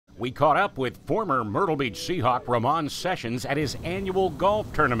We caught up with former Myrtle Beach Seahawk Ramon Sessions at his annual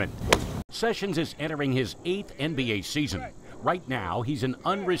golf tournament. Sessions is entering his 8th NBA season. Right now, he's an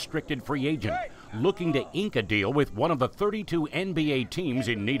unrestricted free agent, looking to ink a deal with one of the 32 NBA teams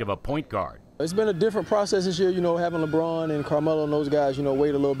in need of a point guard. It's been a different process this year, having LeBron and Carmelo and those guys,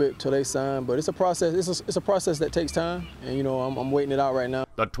 wait a little bit till they sign. But it's a process. It's a process that takes time, and I'm waiting it out right now.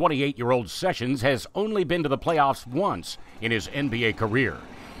 The 28-year-old Sessions has only been to the playoffs once in his NBA career,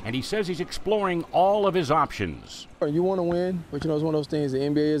 and he says he's exploring all of his options. You want to win, but it's one of those things. The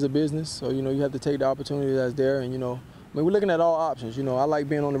NBA is a business, so you have to take the opportunity that's there, and we're looking at all options. I like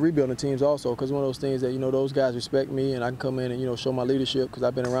being on the rebuilding teams also, because one of those things that those guys respect me, and I can come in and show my leadership because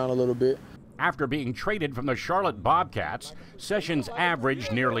I've been around a little bit. After being traded from the Charlotte Bobcats, Sessions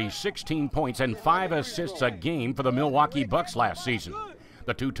averaged nearly 16 points and 5 assists a game for the Milwaukee Bucks last season.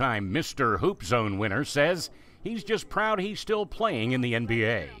 The two-time Mr. Hoop Zone winner says he's just proud he's still playing in the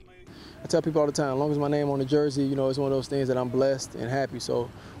NBA. I tell people all the time, as long as my name on the jersey, it's one of those things that I'm blessed and happy.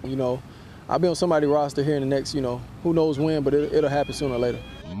 So, I'll be on somebody's roster here in the next, who knows when, but it'll happen sooner or later.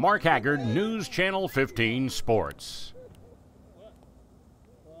 Mark Haggard, News Channel 15 Sports.